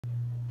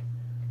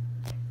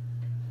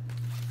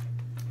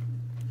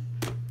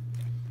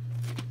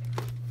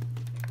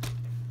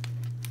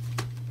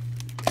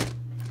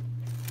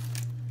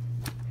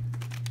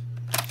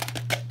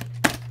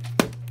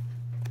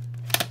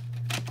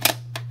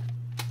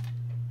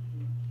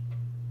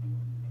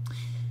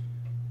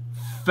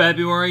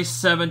February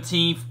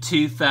 17th,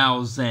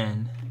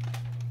 2000.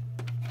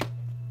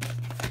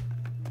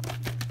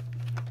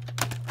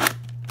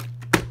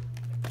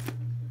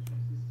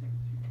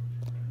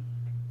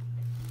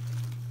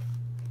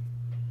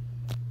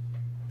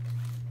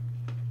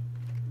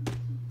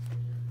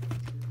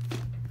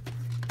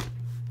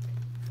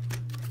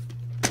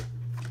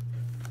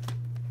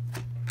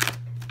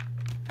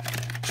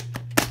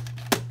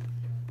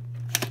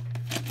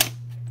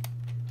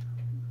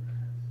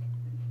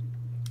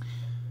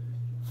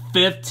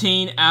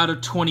 $15 out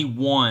of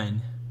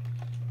 21.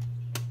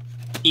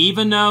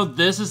 Even though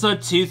this is a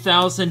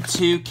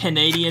 2002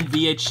 Canadian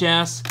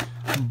VHS,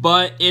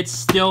 but it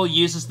still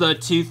uses the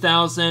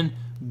 2000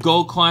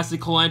 Gold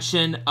Classic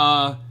Collection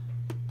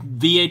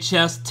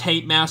VHS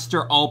Tape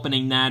Master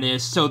opening, that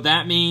is. So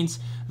that means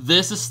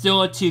this is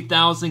still a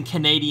 2000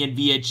 Canadian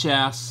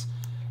VHS,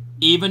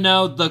 even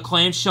though the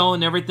clamshell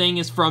and everything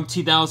is from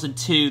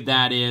 2002,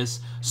 that is.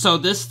 So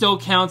this still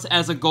counts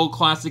as a Gold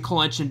Classic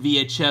Collection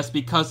VHS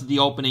because of the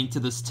opening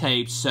to this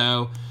tape.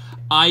 So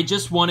I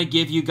just want to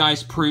give you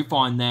guys proof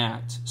on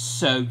that.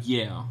 So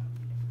yeah.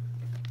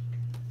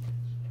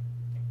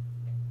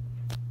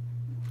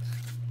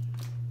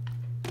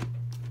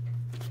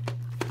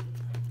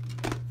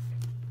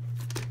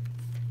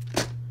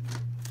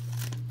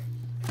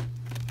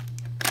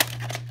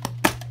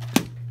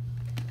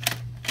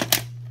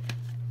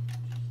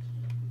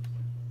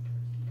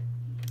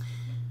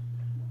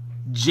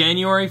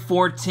 January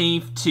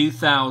 14th,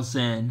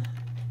 2000.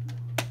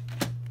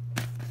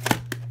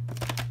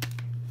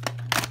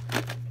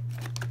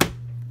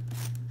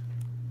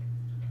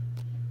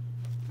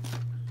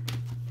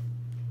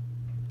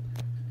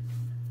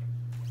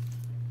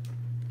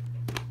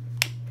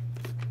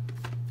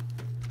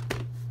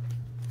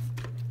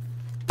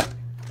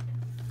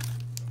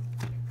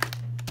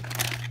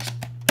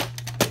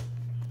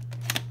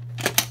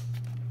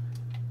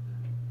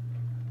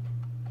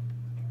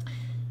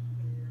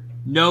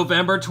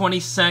 November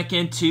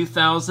 22nd,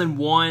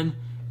 2001,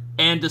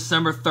 and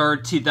December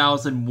 3rd,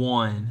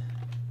 2001.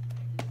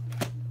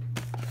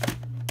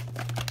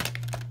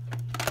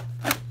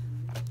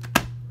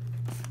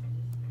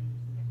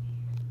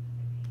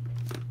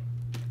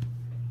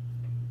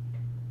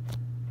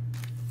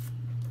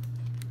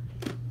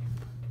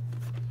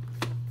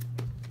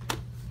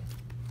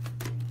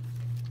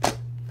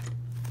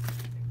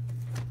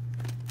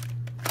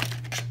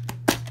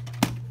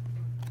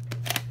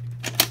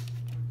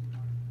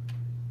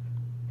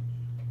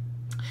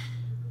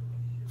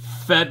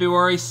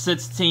 February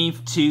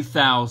 16th,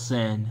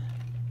 2000.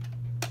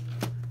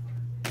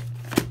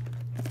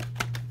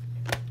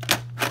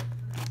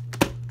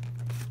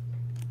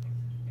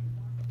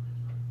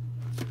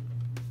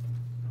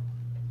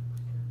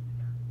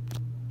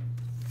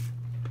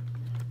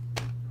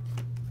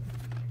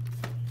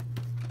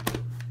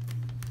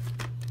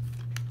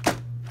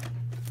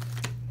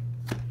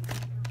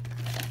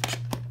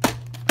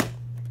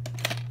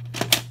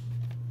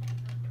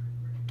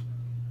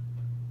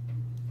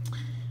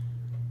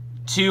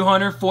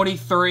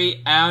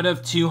 $243 out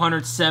of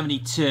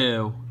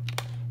 272.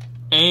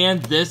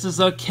 And this is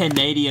a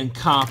Canadian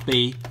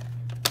copy.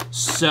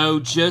 So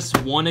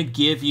just want to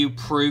give you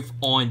proof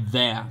on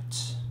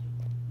that.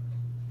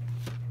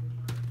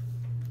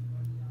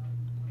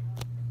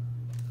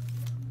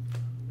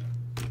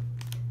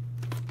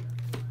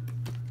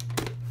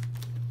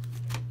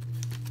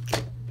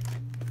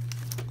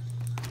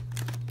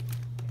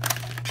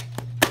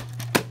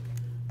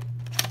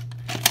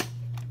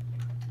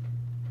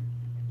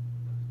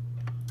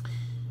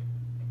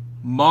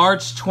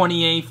 March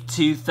 28th,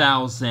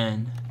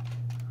 2000.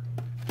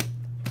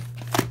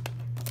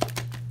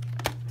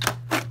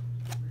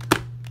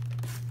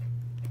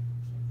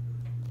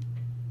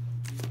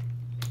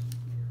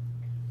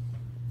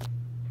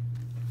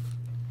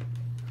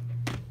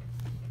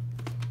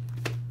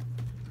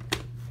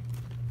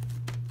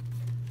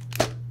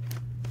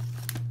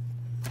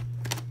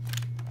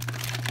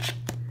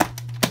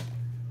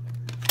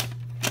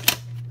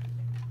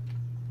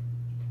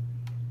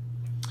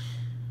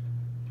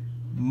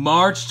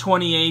 March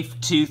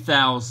 28th,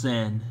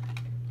 2000.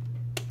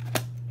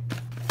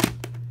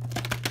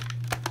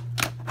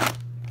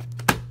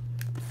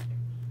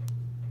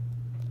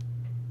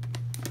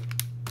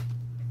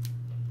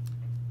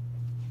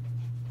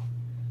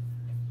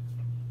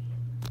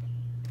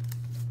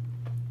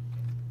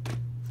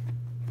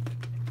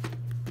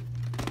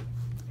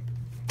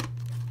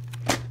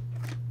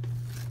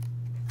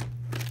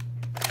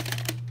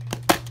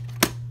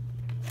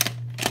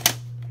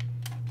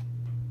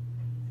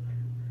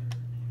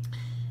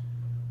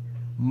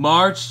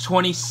 March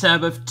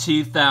 27th,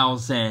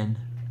 2000.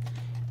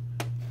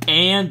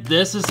 And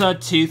this is a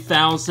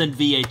 2000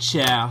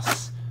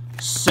 VHS.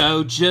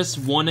 So just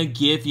want to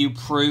give you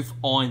proof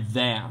on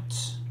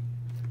that.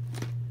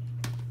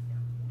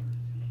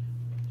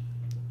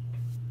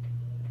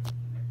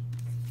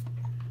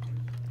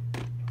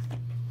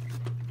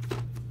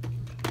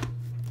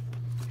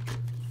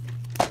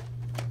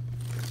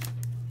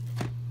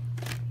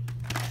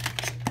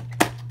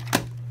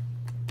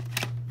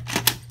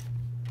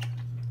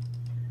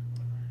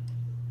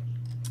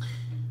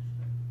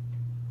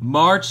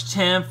 March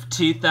 10th,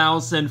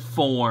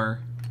 2004.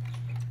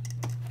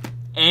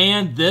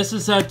 And this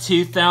is a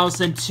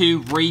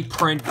 2002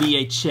 reprint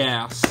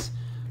VHS.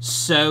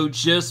 So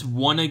just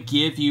want to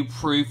give you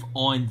proof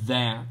on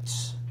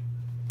that.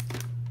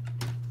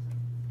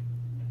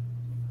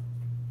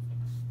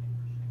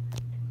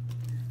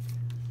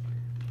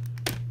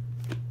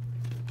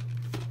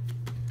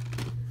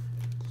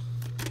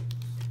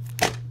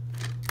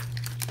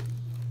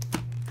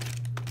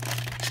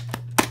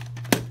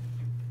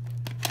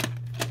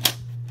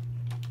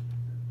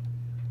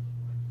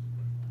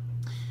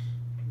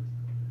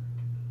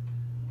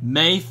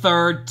 May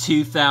 3rd,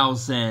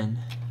 2000.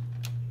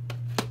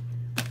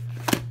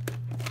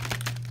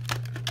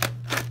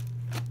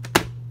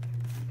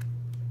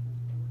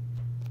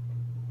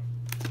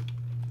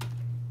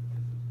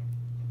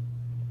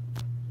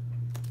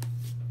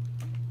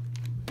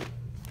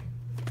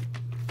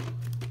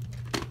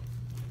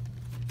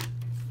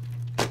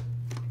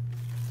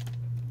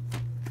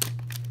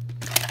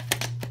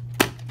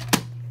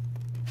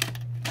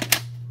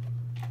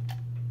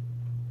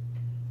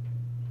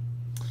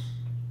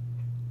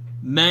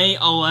 May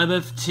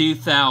 11th,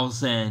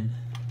 2000.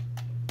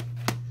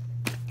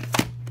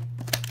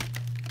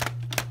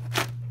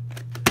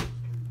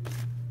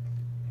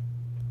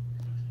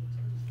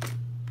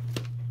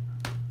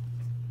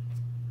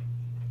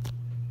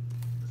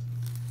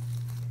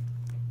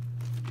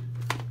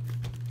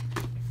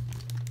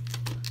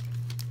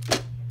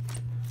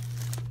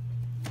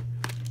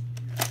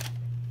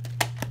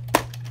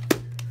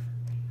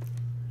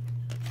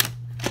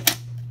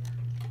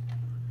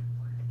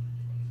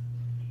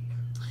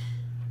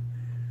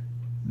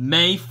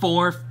 May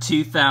 4th,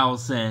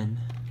 2000.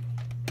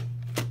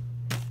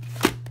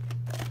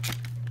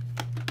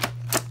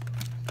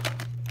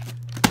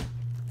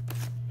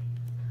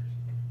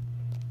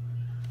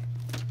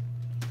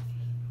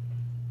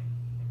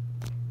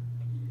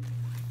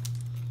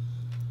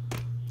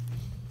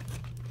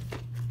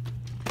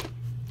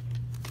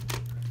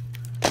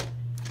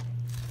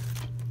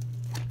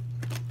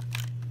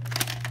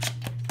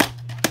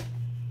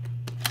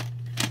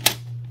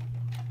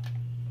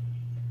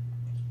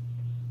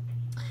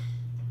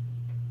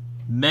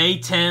 May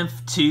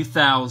 10th,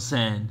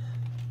 2000.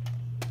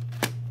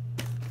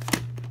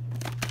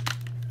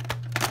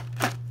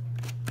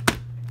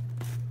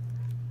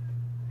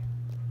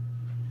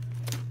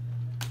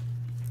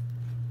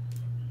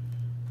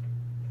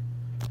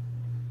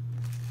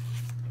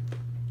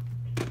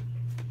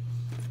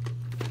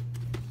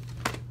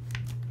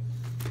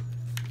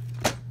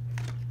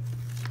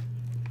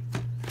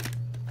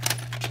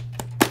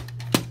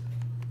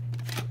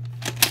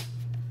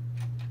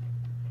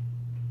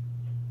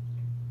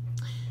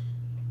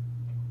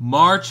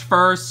 March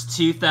 1st,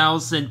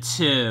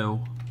 2002.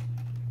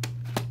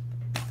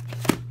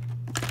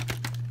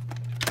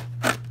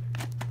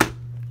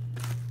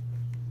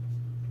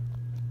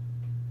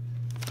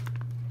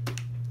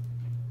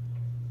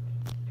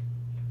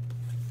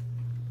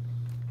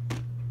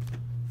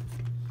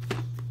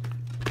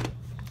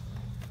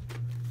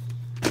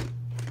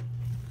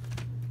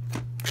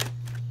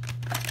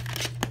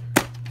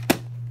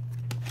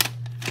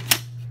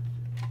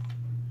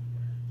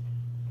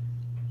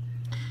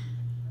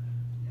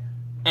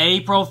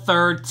 April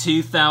 3rd,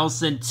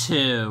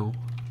 2002.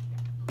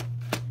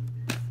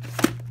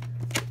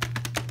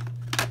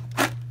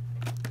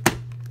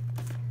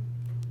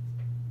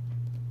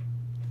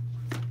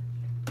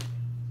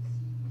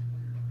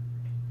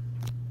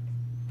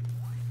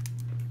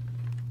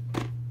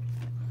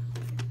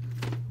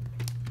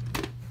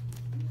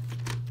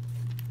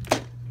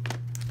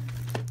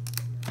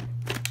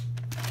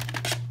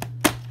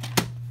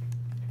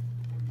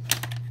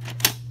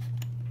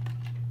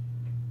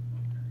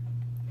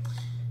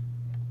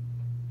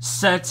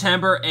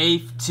 September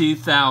 8th,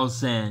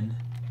 2000.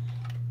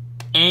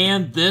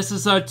 And this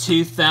is a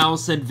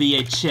 2000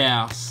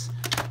 VHS.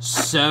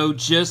 So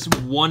just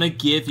want to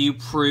give you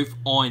proof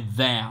on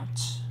that.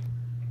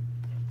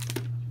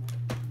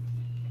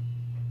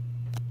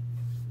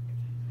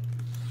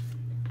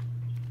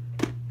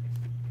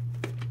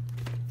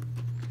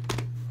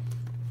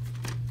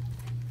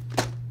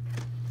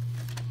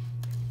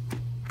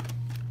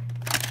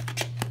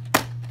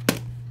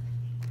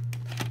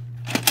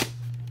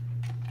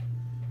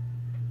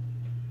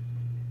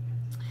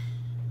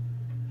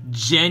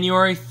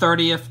 January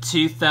 30th,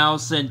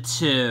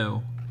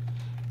 2002.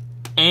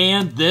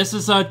 And this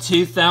is a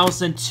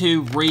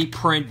 2002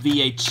 reprint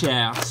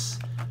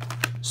VHS.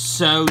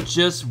 So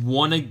just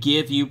want to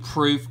give you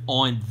proof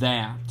on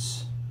that.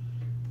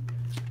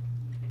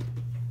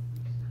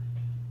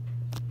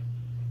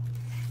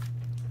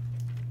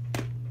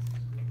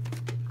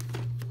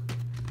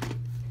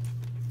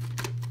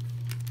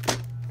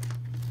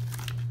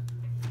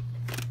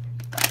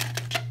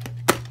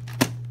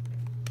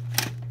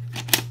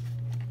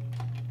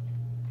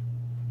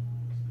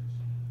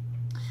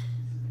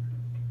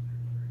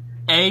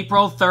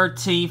 April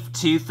 13th,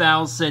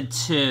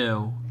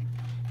 2002.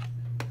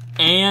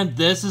 And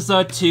this is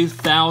a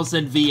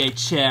 2000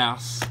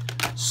 VHS.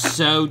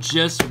 So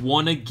just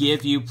want to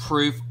give you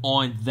proof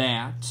on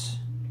that.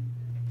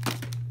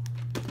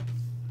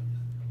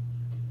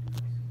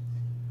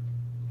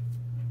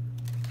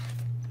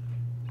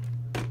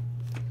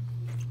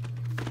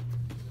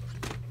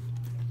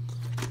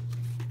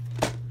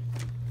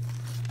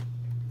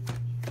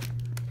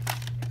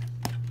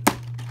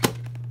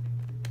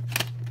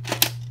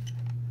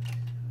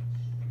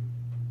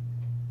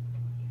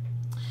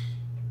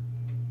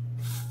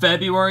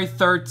 February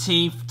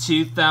 13th,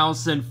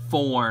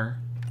 2004.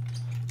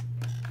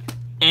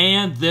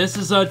 And this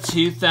is a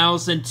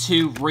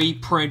 2002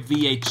 reprint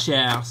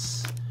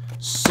VHS.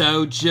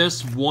 So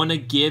just want to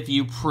give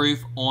you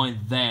proof on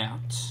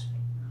that.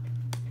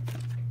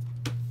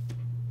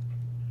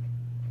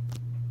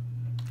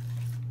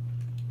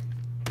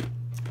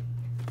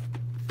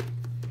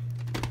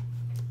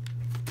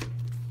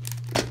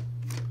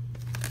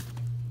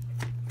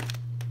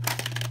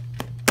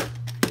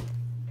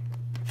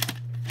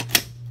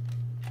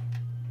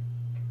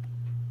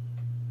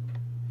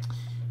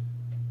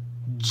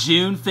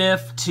 June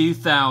 5th,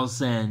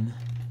 2000.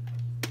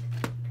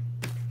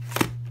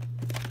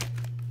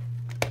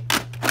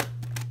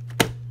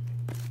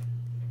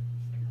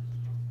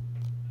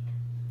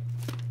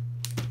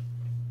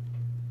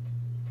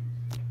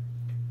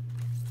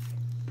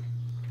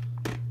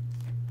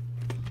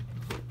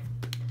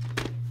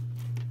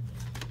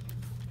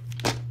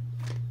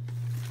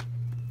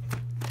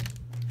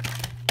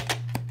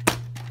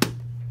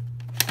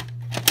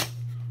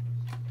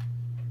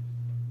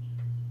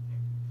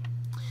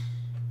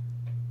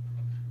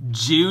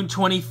 June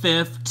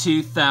 25th,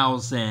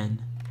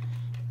 2000.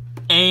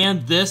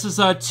 And this is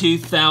a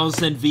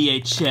 2000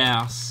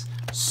 VHS.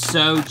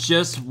 So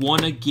just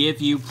want to give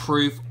you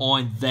proof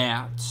on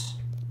that.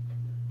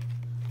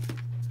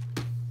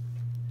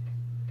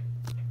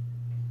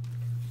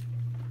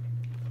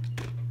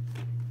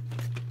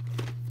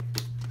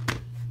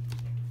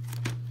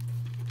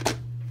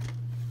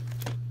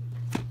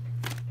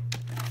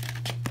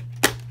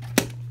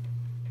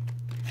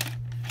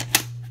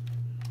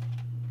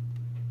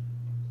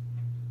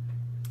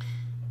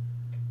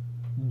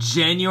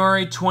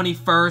 January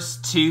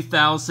 21st,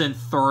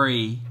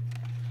 2003.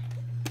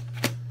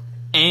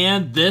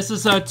 And this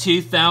is a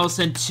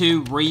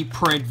 2002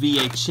 reprint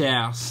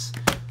VHS.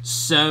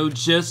 So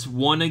just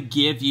want to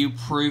give you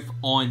proof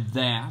on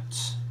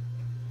that.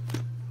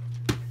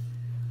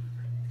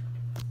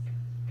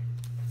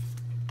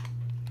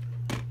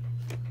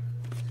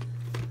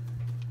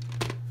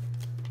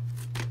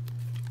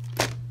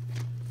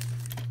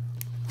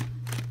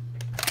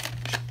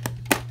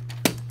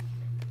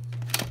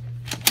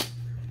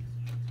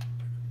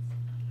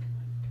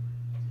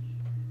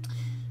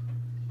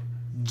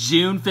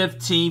 June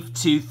 15th,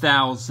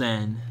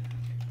 2000.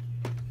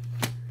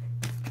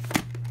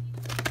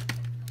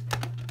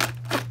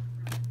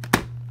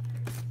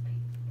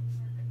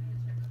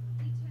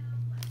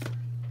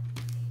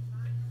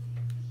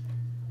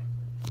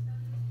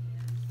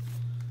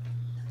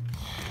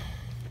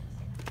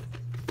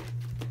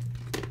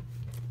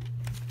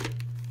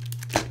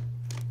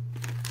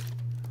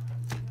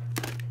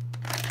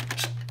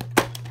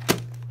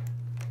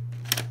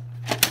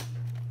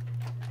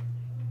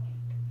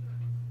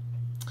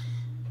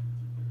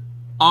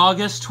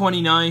 August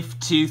 29th,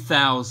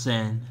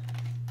 2000.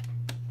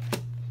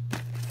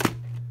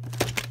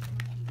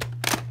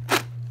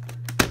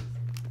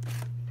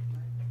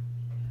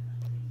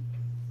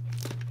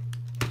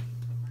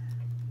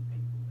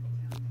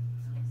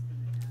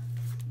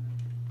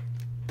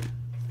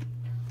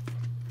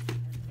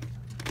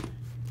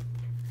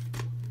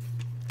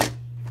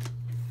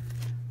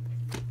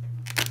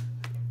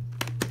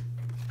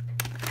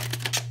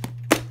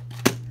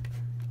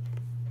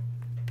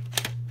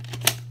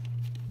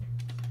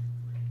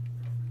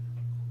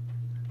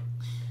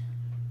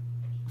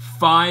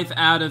 Five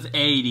out of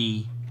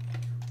 80.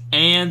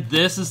 And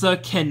this is a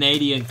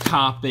Canadian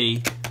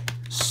copy.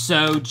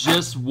 So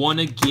just want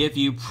to give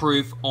you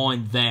proof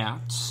on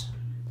that.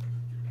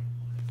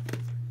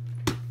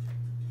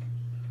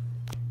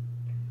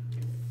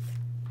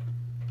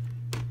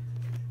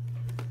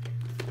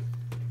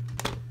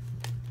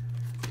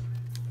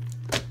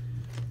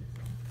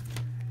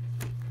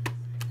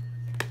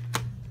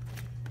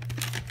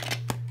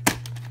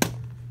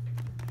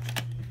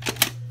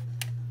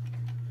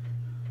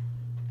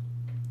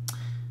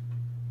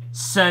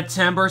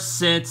 September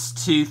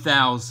 6th,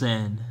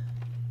 2000.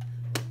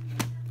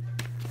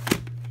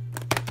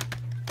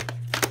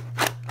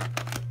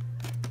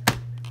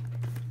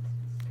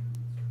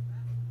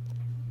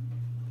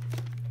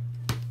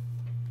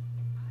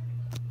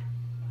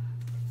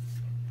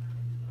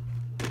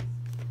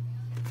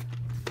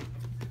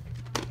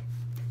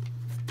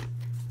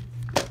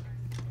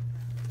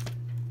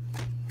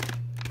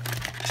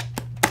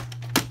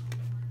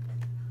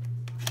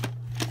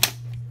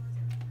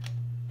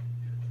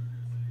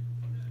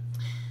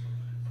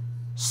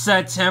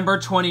 September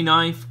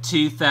 29th,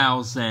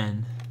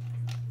 2000.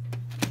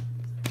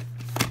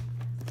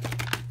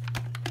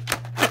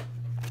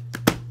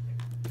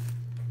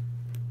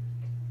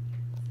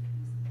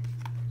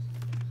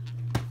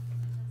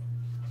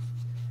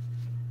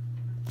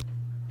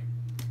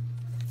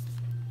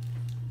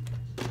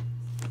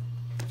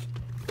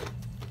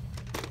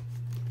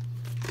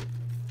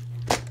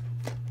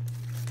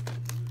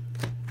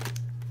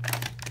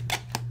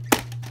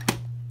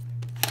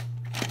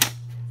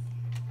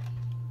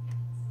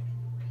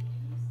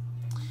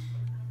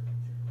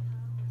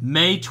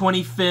 May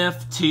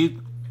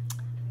 25th,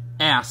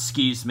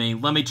 excuse me,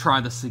 let me try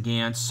this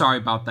again. Sorry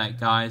about that,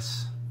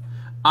 guys.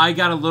 I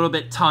got a little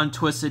bit tongue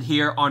twisted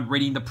here on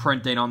reading the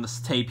print date on this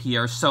tape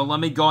here. So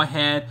let me go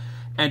ahead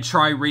and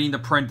try reading the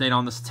print date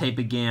on this tape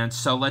again.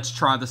 So let's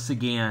try this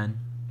again.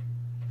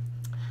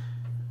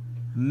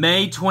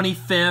 May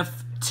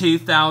 25th,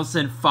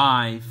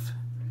 2005.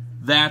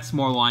 That's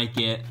more like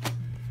it.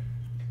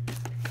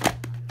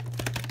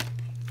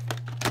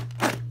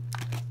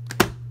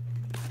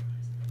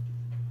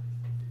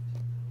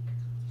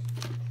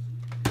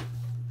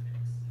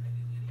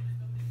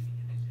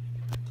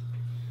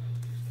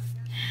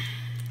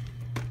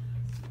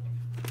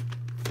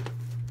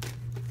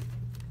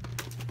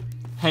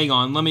 Hang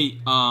on, let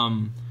me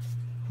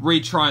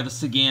retry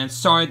this again.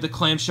 Sorry, the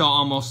clamshell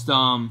almost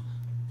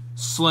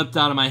slipped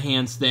out of my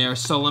hands there,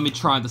 so let me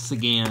try this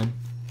again.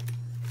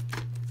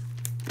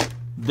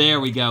 There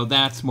we go,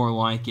 that's more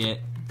like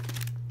it.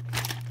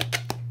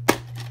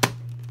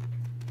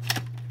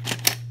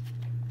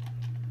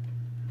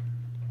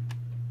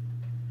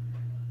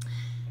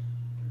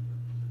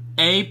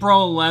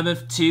 April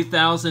 11th,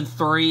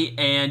 2003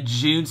 and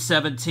June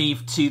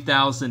 17th,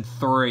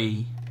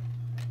 2003.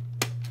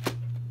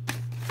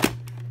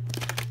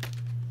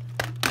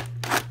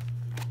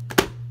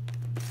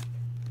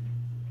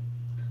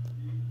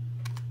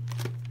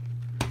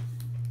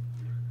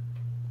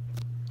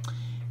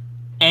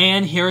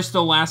 And here's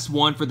the last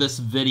one for this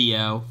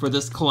video, for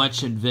this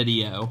collection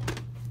video.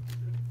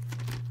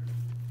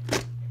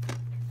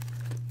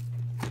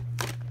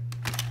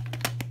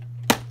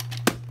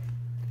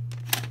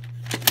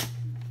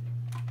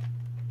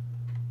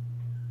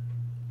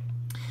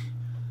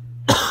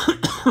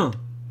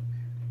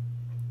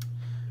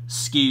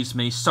 Excuse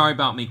me, sorry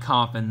about me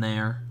coughing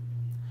there.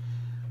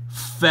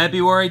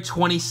 February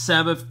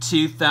 27th,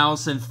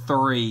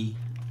 2003.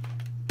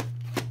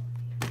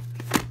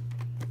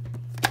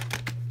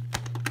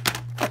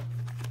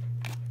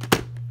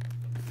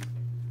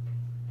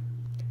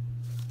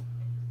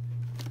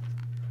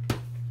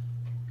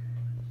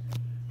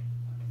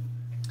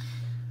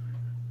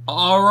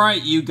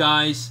 Alright, you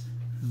guys,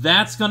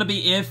 that's going to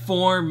be it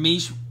for me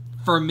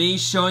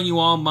showing you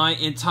all my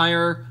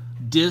entire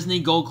Disney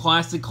Gold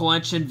Classic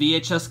Collection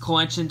VHS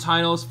collection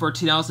titles for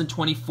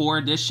 2024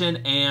 edition.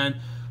 And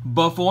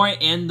before I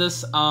end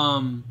this,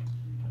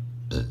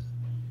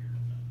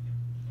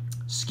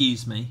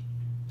 excuse me,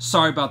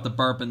 sorry about the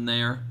burping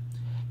there.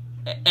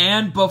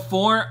 And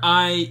before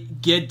I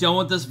get done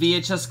with this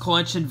VHS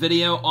collection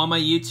video on my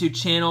YouTube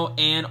channel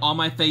and on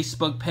my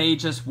Facebook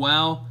page as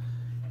well,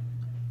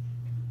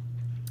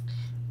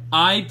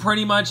 I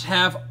pretty much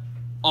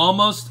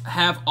almost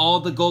have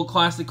all the Gold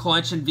Classic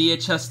Collection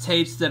VHS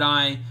tapes that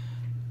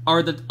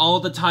all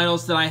the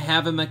titles that I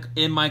have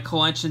in my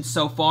collection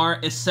so far,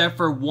 except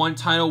for one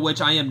title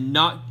which I am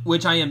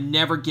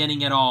never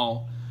getting at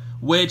all,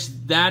 which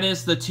that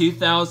is the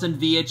 2000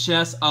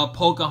 VHS of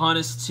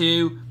Pocahontas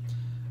 2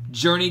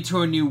 Journey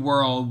to a New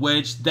World,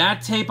 which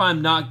that tape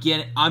I'm not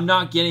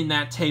getting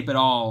that tape at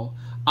all.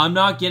 I'm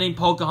not getting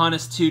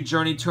Pocahontas 2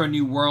 Journey to a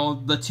New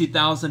World, the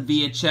 2000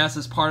 VHS,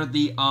 as part of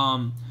the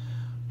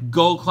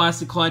Gold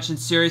Classic Collection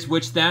series,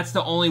 which that's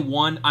the only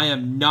one I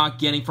am not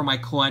getting for my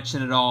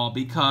collection at all,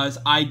 because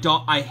I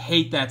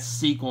hate that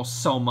sequel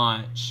so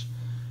much.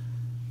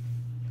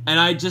 And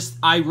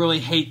I really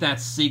hate that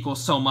sequel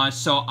so much,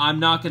 so I'm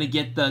not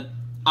getting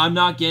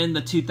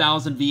the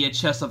 2000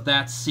 VHS of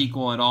that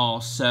sequel at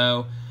all.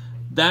 So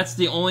that's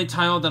the only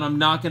title that I'm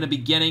not going to be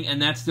getting,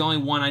 and that's the only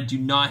one I do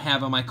not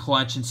have in my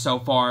collection so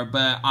far,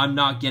 but I'm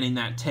not getting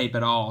that tape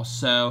at all.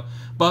 So,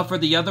 but for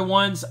the other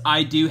ones,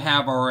 I do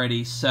have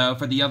already. So,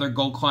 for the other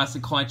Gold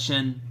Classic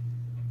Collection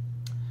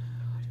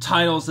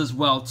titles as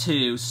well,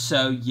 too.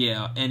 So,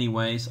 yeah,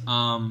 anyways,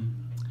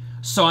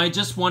 so I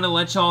just want to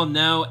let y'all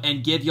know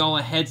and give y'all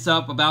a heads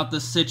up about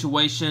this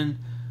situation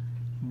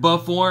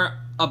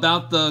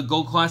about the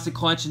Gold Classic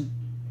Collection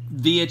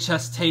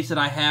VHS tapes that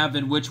I have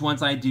and which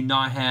ones I do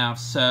not have.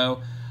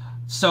 So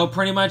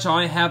pretty much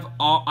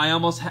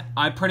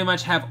I pretty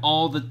much have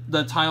all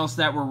the titles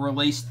that were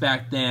released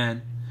back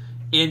then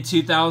in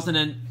 2000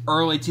 and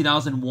early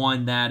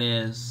 2001, that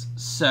is.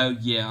 So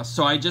yeah,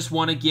 so I just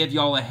want to give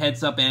y'all a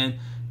heads up and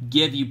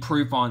give you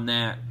proof on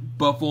that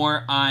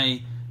before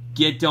I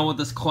get done with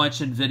this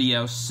collection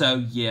video. So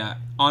yeah,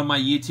 on my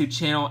YouTube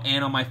channel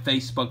and on my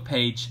Facebook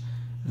page,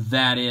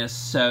 that is.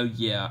 So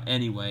yeah,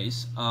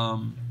 anyways,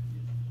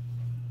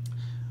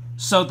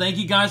 so thank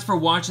you guys for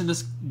watching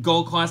this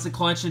Gold Classic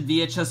Collection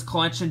VHS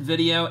collection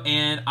video,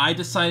 and I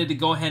decided to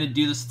go ahead and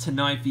do this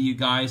tonight for you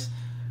guys,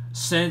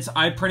 since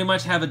I pretty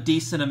much have a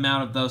decent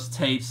amount of those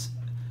tapes,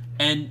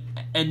 and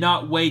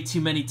not way too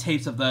many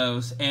tapes of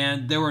those,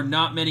 and there were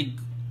not many,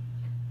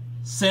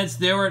 since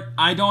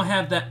I don't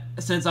have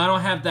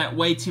that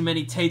way too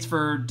many tapes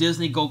for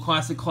Disney Gold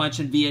Classic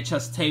Collection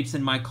VHS tapes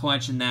in my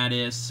collection, that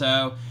is.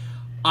 So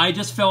I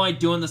just felt like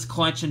doing this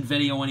collection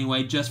video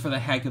anyway, just for the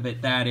heck of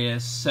it, that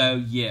is.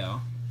 So, yeah.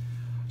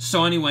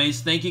 So,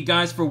 anyways, thank you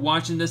guys for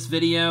watching this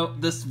video,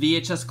 this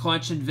VHS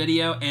collection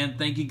video, and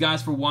thank you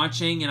guys for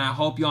watching, and I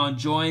hope y'all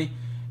enjoy,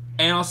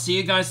 And I'll see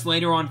you guys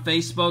later on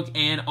Facebook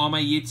and on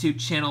my YouTube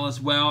channel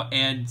as well.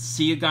 And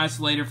see you guys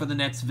later for the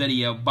next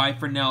video. Bye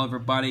for now,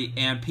 everybody,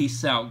 and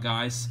peace out,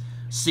 guys.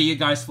 See you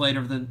guys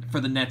later for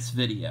the next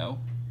video.